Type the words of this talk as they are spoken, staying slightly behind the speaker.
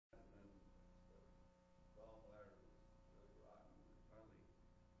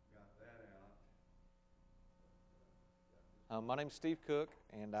My name is Steve Cook,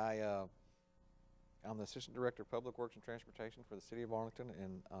 and I'm the Assistant Director of Public Works and Transportation for the City of Arlington,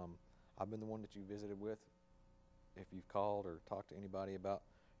 and I've been the one that you visited with if you've called or talked to anybody about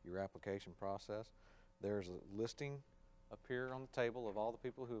your application process. There's a listing up here on the table of all the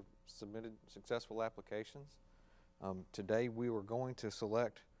people who have submitted successful applications. Today we were going to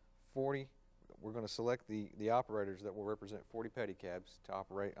select 40, we're going to select the operators that will represent 40 pedicabs to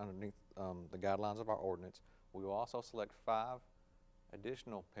operate underneath the guidelines of our ordinance. We will also select 5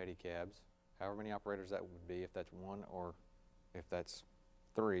 additional pedicabs, however many operators that would be, if that's 1 or if that's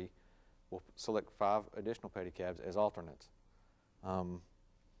 3. We'll select 5 additional pedicabs as alternates.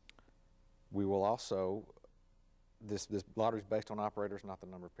 We will also, this lottery is based on operators, not the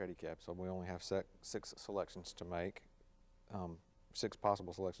number of pedicabs, so we only have 6 selections to make, 6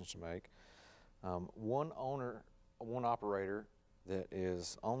 possible selections to make. One operator that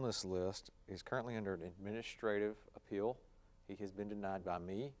is on this list is currently under an administrative appeal. He has been denied by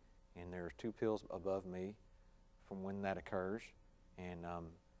me, and there are 2 appeals above me from when that occurs, and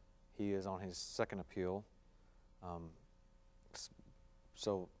he is on his 2nd appeal.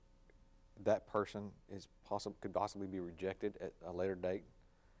 So that person could possibly be rejected at a later date,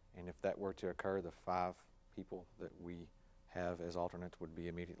 and if that were to occur, the 5 people that we have as alternates would be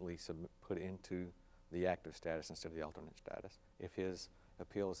immediately put into the active status instead of the alternate status. If his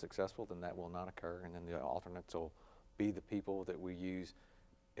appeal is successful, then that will not occur, and then the alternates will be the people that we use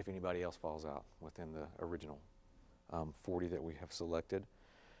if anybody else falls out within the original 40 that we have selected.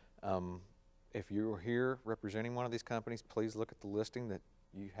 If you're here representing one of these companies, please look at the listing that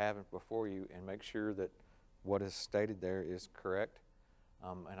you have before you and make sure that what is stated there is correct.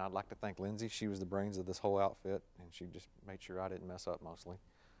 And I'd like to thank Lindsay. She was the brains of this whole outfit, and she just made sure I didn't mess up mostly.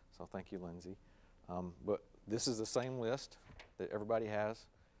 So thank you, Lindsay. But this is the same list that everybody has.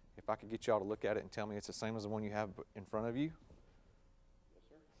 If I could get y'all to look at it and tell me it's the same as the one you have in front of you. Yes,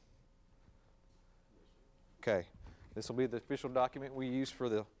 sir. Okay. This will be the official document we use for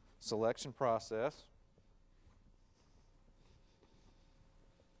the selection process.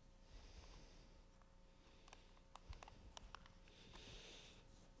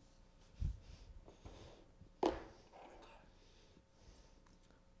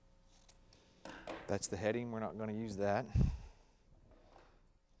 That's the heading. We're not going to use that.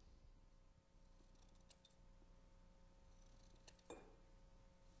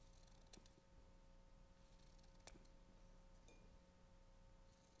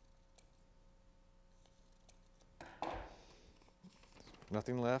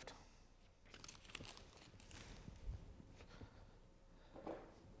 Nothing left.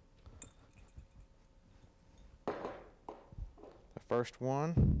 The first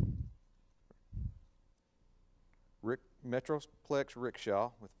one. Metroplex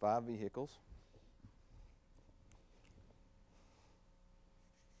rickshaw with 5 vehicles.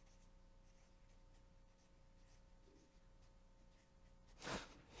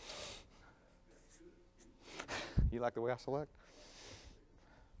 You like the way I select?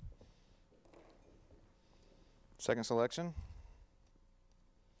 Second selection,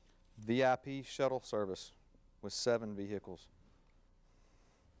 VIP shuttle service with 7 vehicles.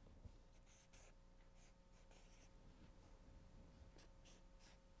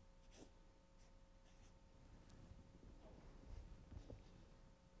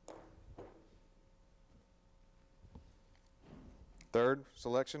 Third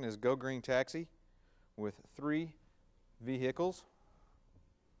selection is Go Green Taxi with 3 vehicles.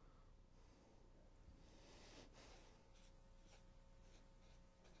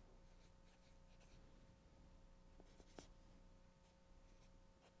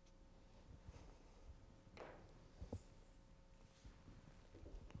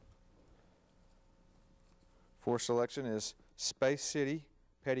 Fourth selection is Space City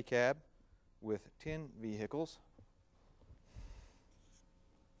Pedicab with 10 vehicles.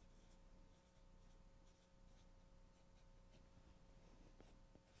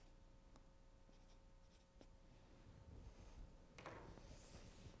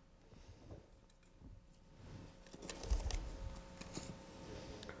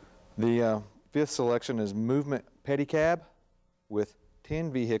 The 5th selection is Movement Pedicab with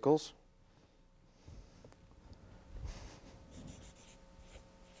 10 vehicles.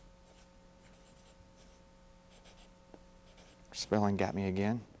 Spelling got me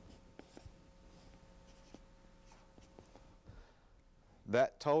again.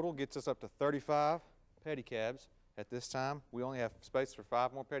 That total gets us up to 35 pedicabs at this time. We only have space for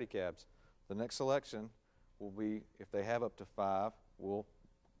 5 more pedicabs. The next selection will be, if they have up to 5, we'll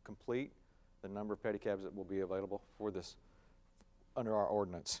complete the number of pedicabs that will be available for this under our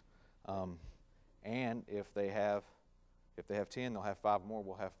ordinance. And if If they have 10, they'll have 5 more.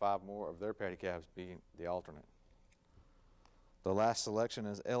 We'll have 5 more of their pedicabs being the alternate. The last selection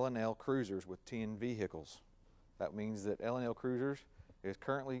is L&L Cruisers with 10 vehicles. That means that L&L Cruisers is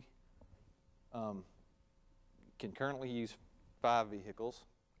currently can currently use 5 vehicles,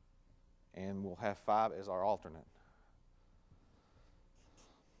 and we'll have 5 as our alternate.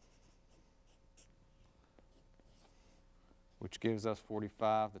 Which gives us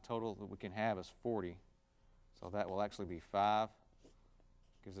 45. The total that we can have is 40. So that will actually be 5.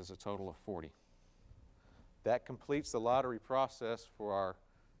 Gives us a total of 40. That completes the lottery process for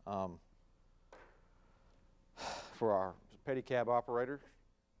our pedicab operator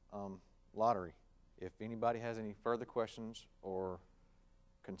lottery. If anybody has any further questions or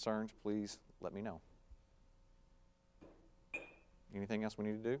concerns, please let me know. Anything else we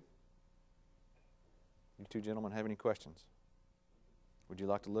need to do? You two gentlemen have any questions? Would you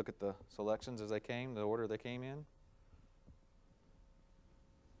like to look at the selections as they came, the order they came in?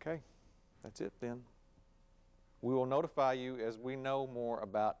 Okay, that's it then. We will notify you as we know more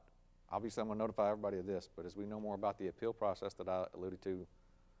about, obviously I'm going to notify everybody of this, but as we know more about the appeal process that I alluded to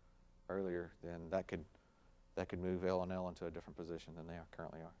earlier, then that could move L&L into a different position than they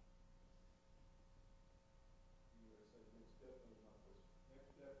currently are.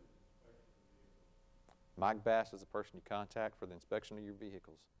 Mike Bass is the person you contact for the inspection of your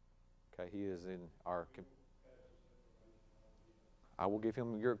vehicles. Okay, he is in our. I will give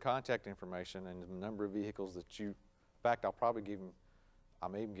him your contact information and the number of vehicles that you. In fact, I'll probably give him. I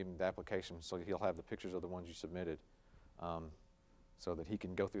may even give him the application so he'll have the pictures of the ones you submitted, so that he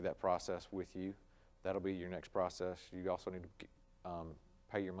can go through that process with you. That'll be your next process. You also need to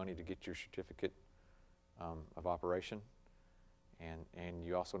pay your money to get your certificate of operation, and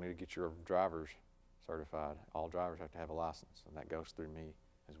you also need to get your driver's certified. All drivers have to have a license, and that goes through me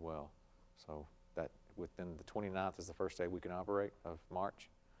as well. So that within the 29th is the first day we can operate of March.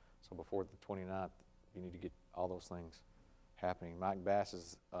 So before the 29th, you need to get all those things happening. Mike Bass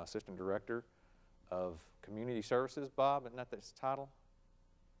is Assistant Director of Community Services. Bob, isn't that his title?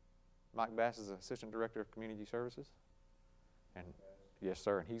 Mike Bass is Assistant Director of Community Services. And yes,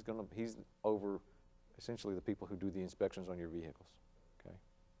 sir. And he's over essentially the people who do the inspections on your vehicles. Okay.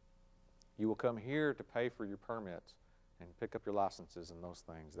 You will come here to pay for your permits and pick up your licenses and those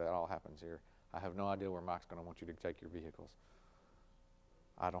things. That all happens here. I have no idea where Mike's going to want you to take your vehicles.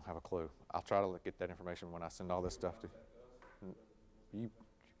 I don't have a clue. I'll try to get that information when I send all this stuff to you.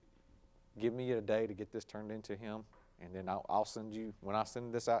 Give me a day to get this turned into him, and then I'll send you, when I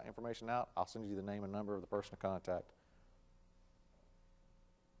send this information out, I'll send you the name and number of the person to contact.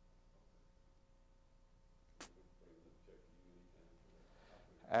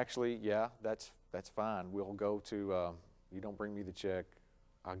 Actually, yeah, that's fine. We'll go to, you don't bring me the check,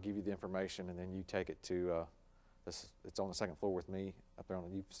 I'll give you the information, and then you take it to, it's on the second floor with me up there.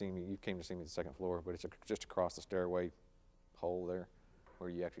 You came to see me at the second floor, but it's just across the stairway hole there where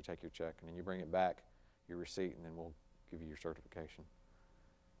you actually take your check, and then you bring it back, your receipt, and then we'll give you your certification.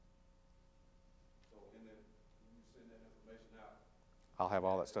 So, and then you send that information out? I'll have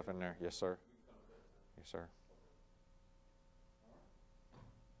all that stuff in there. Yes, sir. Yes, sir.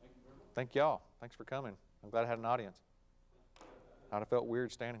 Thank y'all. Thanks for coming. I'm glad I had an audience. I'd have felt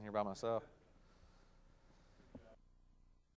weird standing here by myself.